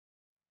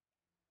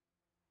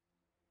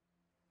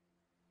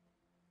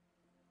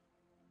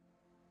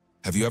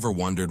Have you ever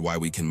wondered why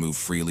we can move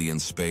freely in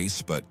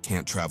space but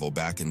can't travel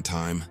back in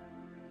time?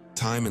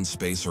 Time and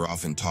space are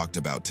often talked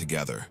about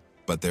together,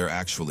 but they're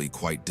actually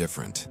quite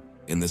different.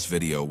 In this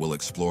video, we'll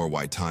explore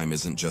why time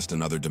isn't just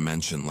another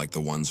dimension like the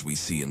ones we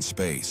see in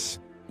space.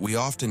 We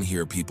often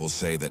hear people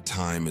say that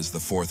time is the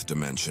fourth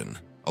dimension,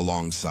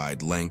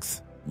 alongside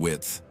length,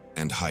 width,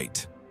 and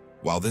height.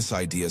 While this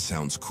idea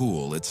sounds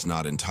cool, it's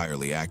not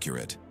entirely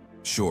accurate.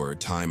 Sure,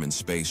 time and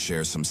space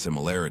share some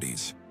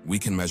similarities. We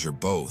can measure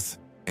both,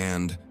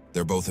 and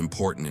they're both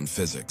important in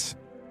physics.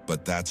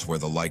 But that's where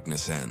the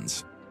likeness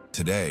ends.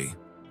 Today,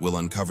 we'll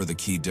uncover the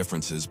key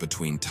differences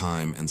between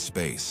time and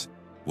space.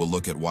 We'll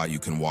look at why you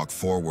can walk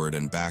forward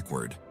and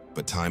backward,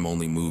 but time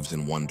only moves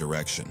in one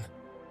direction.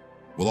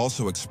 We'll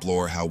also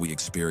explore how we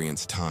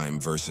experience time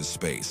versus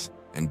space,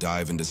 and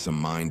dive into some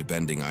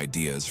mind-bending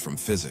ideas from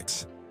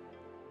physics.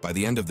 By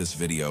the end of this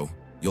video,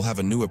 you'll have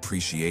a new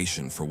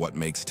appreciation for what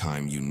makes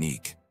time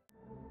unique.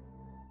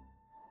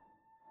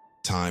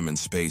 Time and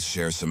space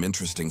share some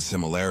interesting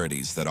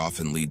similarities that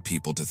often lead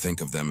people to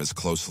think of them as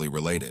closely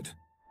related.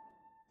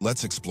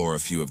 Let's explore a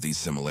few of these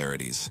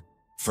similarities.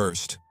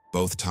 First,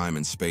 both time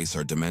and space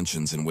are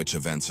dimensions in which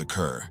events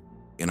occur.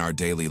 In our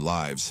daily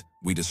lives,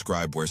 we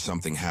describe where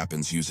something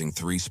happens using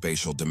three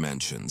spatial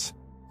dimensions: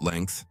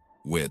 length,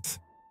 width,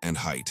 and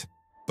height.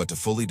 But to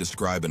fully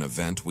describe an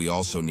event, we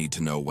also need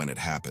to know when it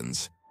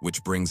happens,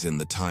 which brings in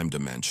the time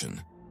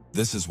dimension.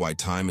 This is why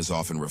time is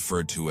often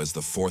referred to as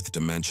the fourth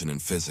dimension in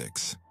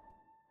physics.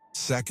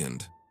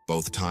 Second,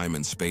 both time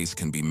and space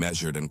can be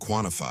measured and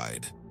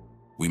quantified.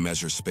 We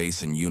measure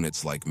space in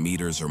units like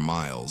meters or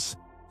miles,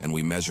 and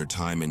we measure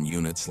time in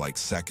units like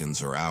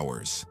seconds or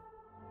hours.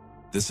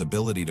 This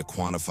ability to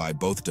quantify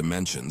both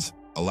dimensions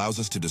allows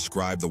us to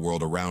describe the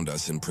world around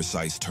us in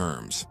precise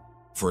terms.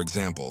 For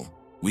example,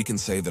 we can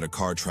say that a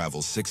car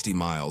travels 60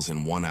 miles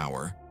in 1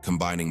 hour,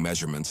 combining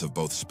measurements of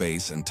both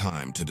space and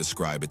time to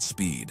describe its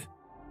speed.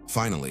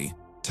 Finally,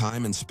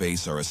 time and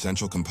space are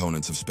essential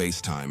components of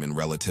space-time in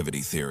relativity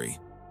theory.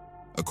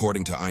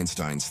 According to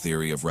Einstein's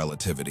theory of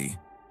relativity,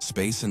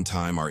 space and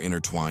time are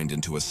intertwined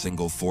into a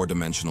single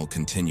four-dimensional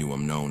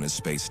continuum known as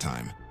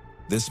space-time.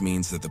 This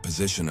means that the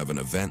position of an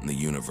event in the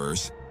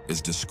universe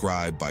is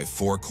described by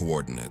four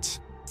coordinates,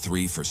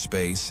 3 for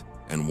space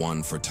and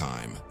 1 for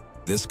time.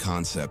 This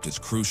concept is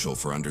crucial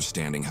for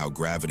understanding how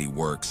gravity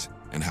works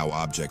and how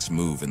objects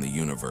move in the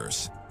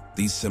universe.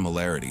 These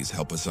similarities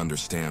help us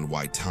understand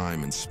why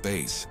time and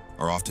space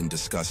are often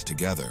discussed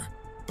together,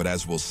 but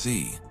as we'll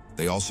see,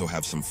 they also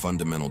have some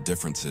fundamental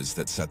differences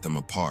that set them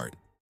apart.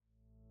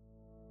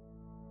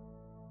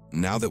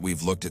 Now that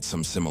we've looked at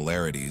some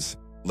similarities,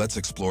 let's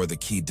explore the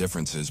key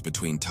differences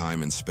between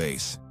time and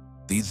space.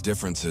 These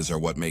differences are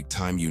what make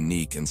time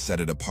unique and set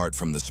it apart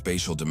from the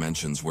spatial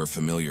dimensions we're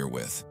familiar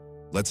with.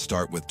 Let's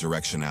start with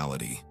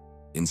directionality.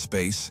 In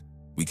space,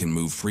 we can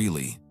move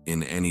freely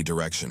in any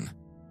direction.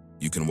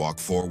 You can walk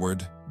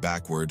forward,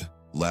 backward,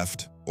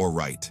 left, or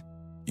right.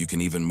 You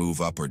can even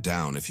move up or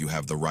down if you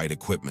have the right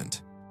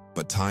equipment.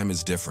 But time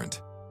is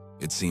different.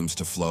 It seems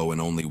to flow in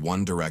only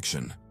one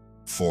direction,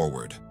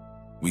 forward.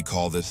 We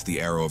call this the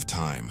arrow of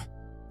time.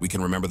 We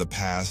can remember the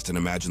past and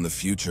imagine the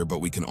future,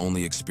 but we can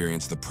only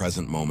experience the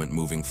present moment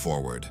moving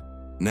forward.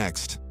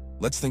 Next,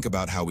 let's think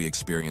about how we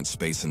experience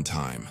space and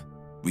time.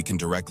 We can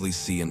directly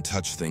see and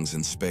touch things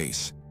in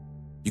space.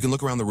 You can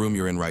look around the room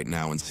you're in right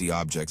now and see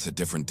objects at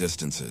different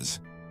distances.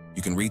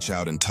 You can reach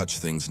out and touch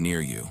things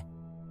near you.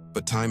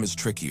 But time is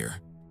trickier.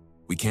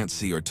 We can't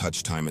see or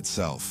touch time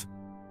itself.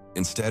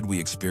 Instead, we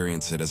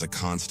experience it as a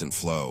constant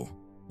flow.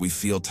 We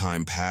feel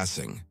time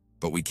passing,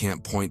 but we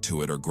can't point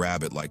to it or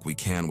grab it like we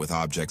can with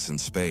objects in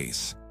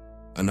space.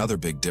 Another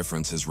big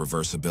difference is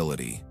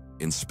reversibility.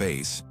 In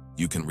space,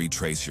 you can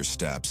retrace your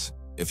steps.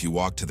 If you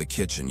walk to the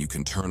kitchen, you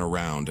can turn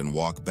around and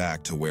walk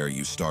back to where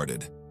you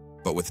started.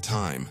 But with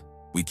time,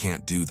 we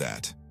can't do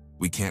that.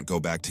 We can't go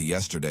back to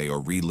yesterday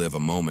or relive a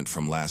moment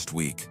from last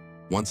week.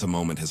 Once a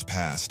moment has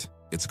passed,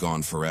 it's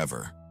gone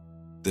forever.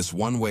 This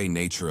one-way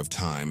nature of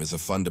time is a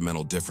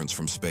fundamental difference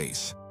from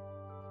space.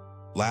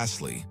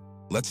 Lastly,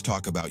 let's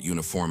talk about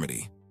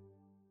uniformity.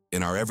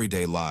 In our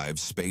everyday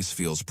lives, space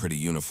feels pretty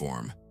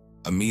uniform.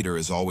 A meter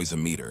is always a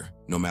meter,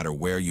 no matter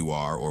where you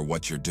are or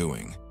what you're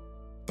doing.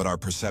 But our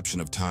perception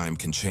of time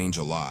can change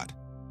a lot.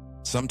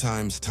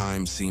 Sometimes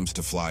time seems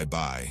to fly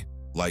by,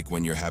 like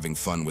when you're having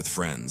fun with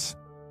friends.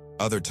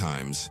 Other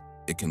times,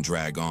 it can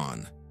drag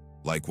on,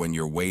 like when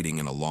you're waiting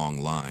in a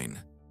long line.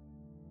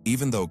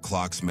 Even though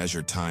clocks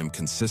measure time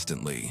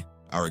consistently,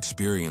 our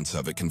experience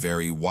of it can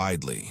vary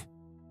widely.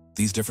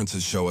 These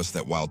differences show us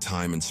that while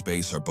time and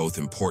space are both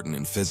important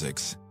in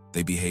physics,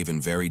 they behave in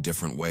very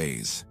different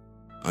ways.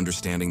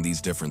 Understanding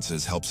these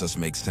differences helps us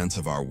make sense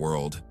of our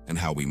world and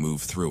how we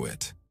move through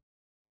it.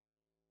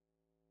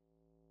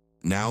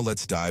 Now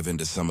let's dive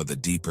into some of the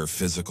deeper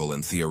physical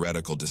and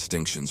theoretical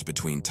distinctions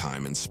between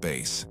time and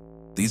space.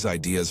 These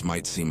ideas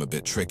might seem a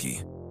bit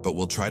tricky, but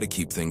we'll try to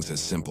keep things as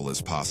simple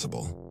as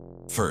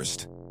possible.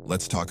 First,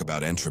 let's talk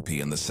about entropy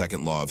and the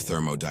second law of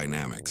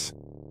thermodynamics.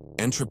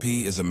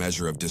 Entropy is a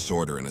measure of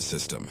disorder in a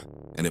system,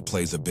 and it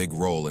plays a big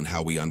role in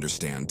how we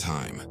understand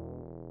time.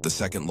 The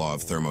second law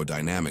of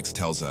thermodynamics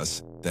tells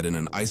us that in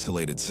an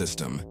isolated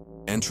system,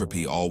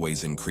 entropy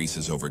always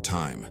increases over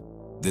time.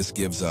 This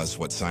gives us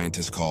what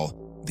scientists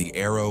call the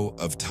arrow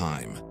of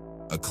time,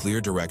 a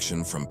clear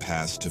direction from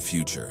past to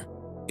future.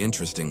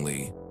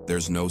 Interestingly,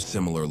 there's no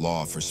similar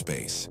law for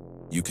space.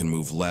 You can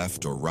move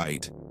left or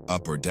right,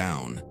 up or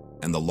down,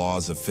 and the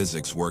laws of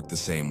physics work the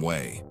same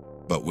way.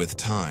 But with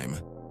time,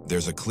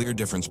 there's a clear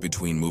difference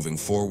between moving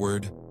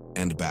forward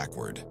and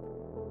backward.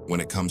 When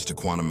it comes to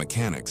quantum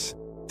mechanics,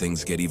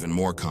 things get even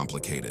more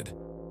complicated.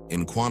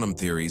 In quantum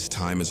theories,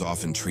 time is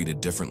often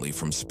treated differently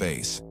from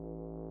space.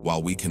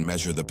 While we can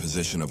measure the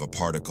position of a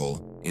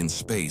particle in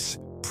space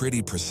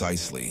pretty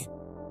precisely,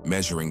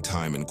 measuring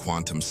time in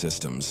quantum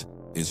systems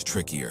is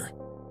trickier.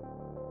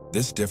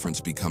 This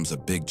difference becomes a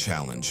big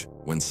challenge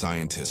when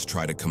scientists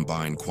try to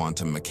combine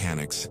quantum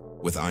mechanics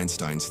with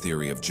Einstein's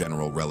theory of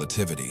general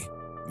relativity,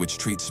 which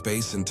treats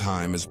space and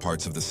time as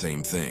parts of the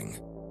same thing,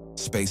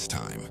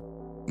 space-time.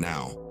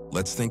 Now,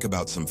 let's think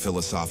about some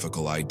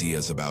philosophical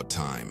ideas about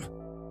time.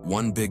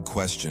 One big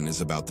question is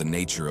about the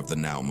nature of the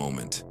now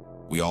moment.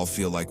 We all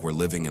feel like we're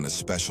living in a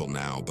special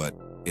now, but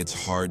it's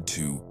hard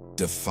to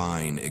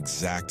define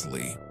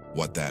exactly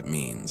what that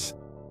means.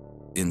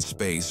 In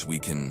space, we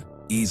can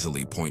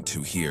easily point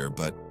to here,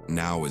 but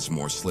now is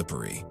more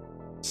slippery.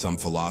 Some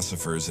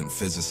philosophers and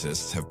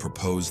physicists have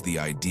proposed the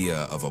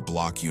idea of a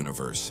block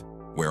universe,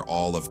 where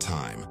all of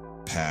time,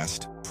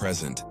 past,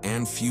 present,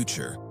 and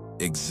future,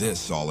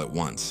 exists all at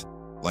once,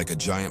 like a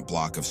giant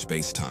block of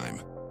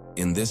space-time.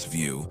 In this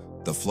view,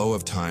 the flow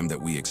of time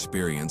that we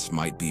experience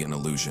might be an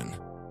illusion.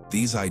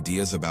 These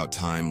ideas about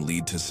time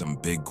lead to some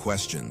big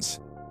questions.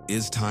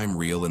 Is time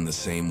real in the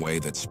same way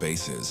that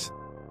space is?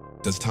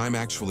 Does time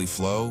actually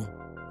flow,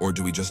 or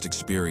do we just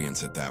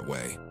experience it that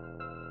way?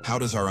 How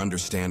does our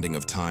understanding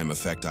of time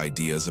affect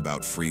ideas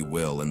about free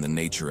will and the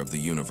nature of the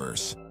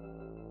universe?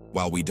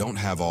 While we don't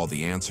have all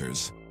the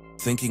answers,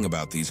 thinking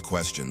about these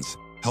questions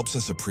helps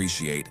us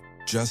appreciate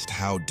just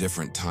how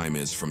different time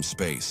is from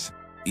space,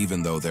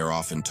 even though they're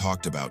often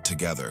talked about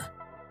together.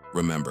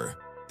 Remember,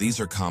 these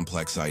are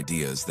complex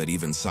ideas that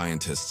even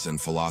scientists and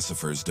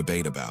philosophers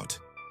debate about.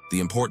 The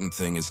important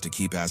thing is to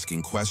keep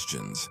asking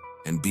questions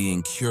and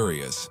being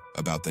curious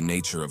about the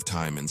nature of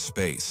time and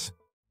space.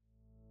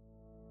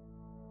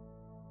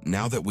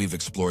 Now that we've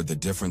explored the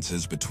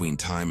differences between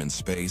time and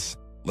space,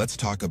 let's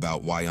talk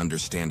about why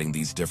understanding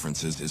these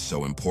differences is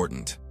so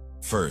important.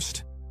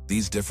 First,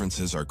 these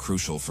differences are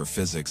crucial for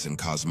physics and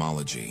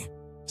cosmology.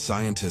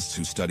 Scientists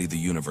who study the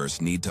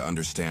universe need to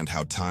understand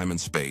how time and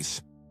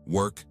space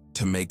work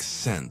to make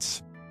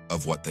sense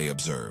of what they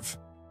observe.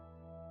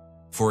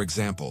 For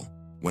example,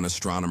 when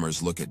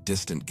astronomers look at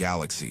distant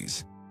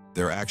galaxies,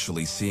 they're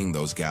actually seeing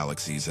those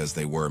galaxies as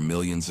they were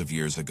millions of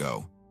years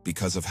ago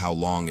because of how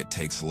long it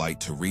takes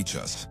light to reach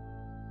us.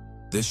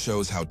 This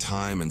shows how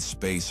time and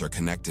space are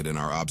connected in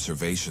our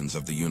observations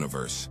of the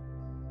universe.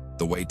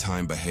 The way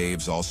time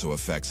behaves also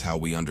affects how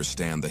we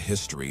understand the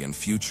history and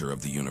future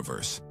of the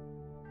universe.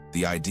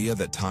 The idea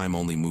that time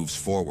only moves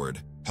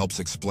forward helps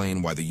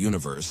explain why the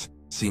universe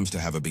seems to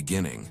have a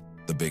beginning,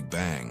 the Big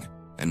Bang,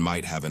 and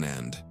might have an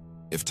end.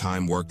 If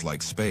time worked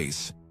like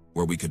space,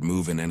 where we could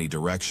move in any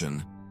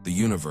direction, the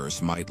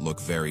universe might look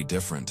very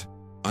different.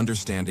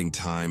 Understanding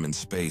time and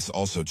space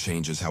also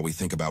changes how we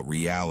think about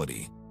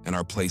reality and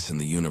our place in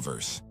the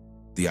universe.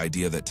 The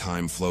idea that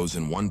time flows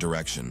in one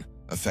direction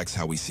affects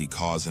how we see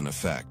cause and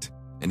effect,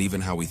 and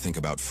even how we think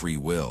about free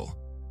will.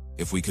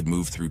 If we could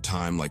move through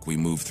time like we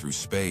move through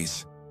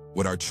space,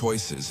 would our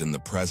choices in the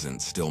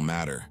present still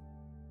matter?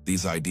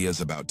 These ideas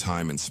about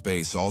time and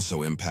space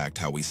also impact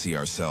how we see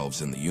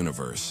ourselves in the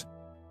universe.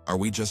 Are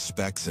we just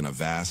specks in a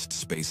vast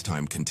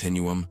space-time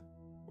continuum?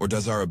 Or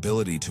does our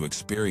ability to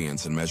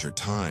experience and measure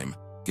time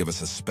give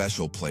us a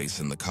special place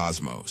in the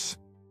cosmos?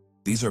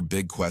 These are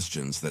big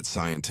questions that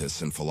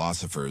scientists and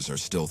philosophers are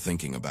still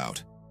thinking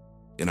about.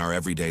 In our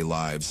everyday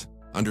lives,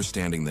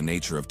 understanding the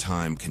nature of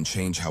time can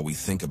change how we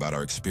think about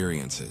our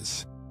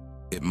experiences.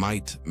 It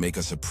might make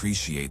us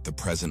appreciate the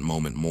present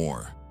moment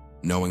more,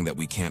 knowing that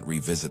we can't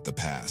revisit the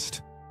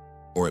past.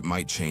 Or it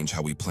might change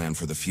how we plan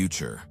for the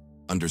future,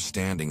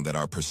 understanding that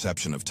our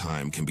perception of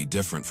time can be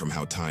different from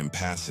how time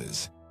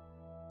passes.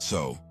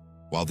 So,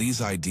 while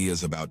these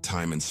ideas about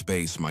time and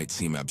space might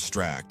seem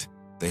abstract,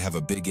 they have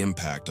a big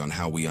impact on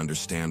how we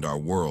understand our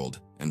world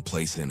and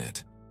place in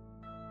it.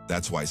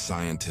 That's why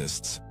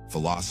scientists,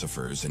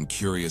 philosophers, and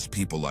curious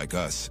people like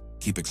us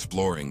keep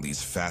exploring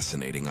these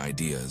fascinating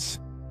ideas.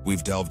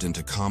 We've delved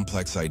into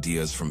complex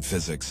ideas from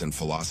physics and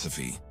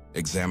philosophy,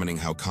 examining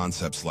how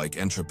concepts like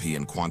entropy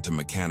and quantum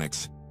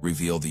mechanics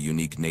reveal the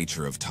unique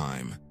nature of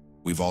time.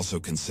 We've also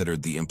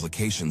considered the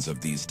implications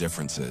of these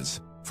differences,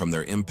 from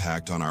their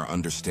impact on our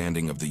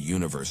understanding of the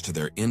universe to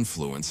their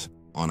influence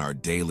on our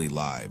daily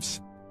lives.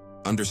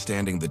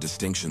 Understanding the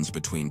distinctions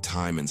between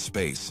time and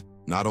space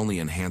not only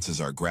enhances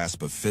our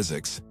grasp of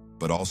physics,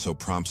 but also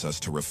prompts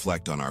us to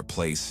reflect on our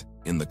place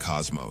in the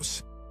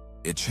cosmos.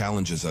 It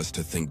challenges us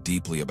to think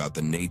deeply about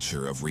the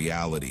nature of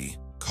reality,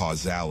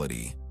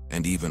 causality,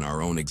 and even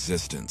our own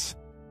existence.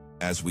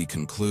 As we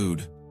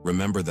conclude,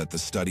 remember that the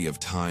study of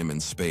time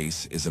and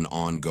space is an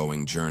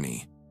ongoing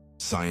journey.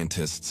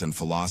 Scientists and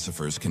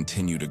philosophers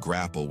continue to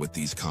grapple with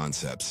these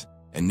concepts,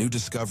 and new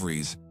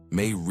discoveries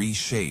may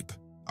reshape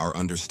our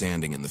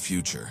understanding in the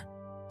future.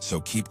 So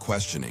keep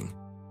questioning,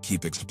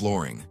 keep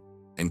exploring,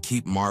 and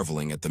keep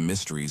marveling at the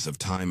mysteries of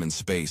time and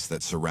space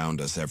that surround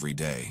us every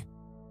day.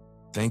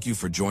 Thank you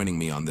for joining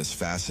me on this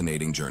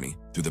fascinating journey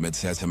through the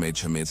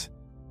Mitzvahs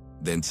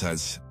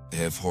Densas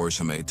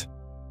Hevhorshamate.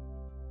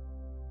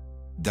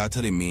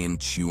 Datarimin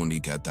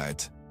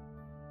Tunigatat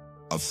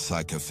of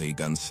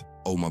Psychophagans,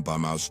 Oma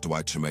Bamaus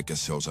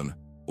Dwightemekasosan,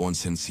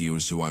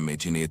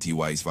 Onsensiusuametineti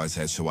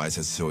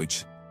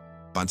Weisweishesuises.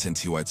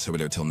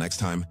 Till next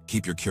time,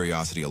 keep your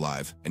curiosity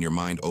alive and your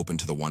mind open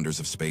to the wonders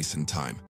of space and time.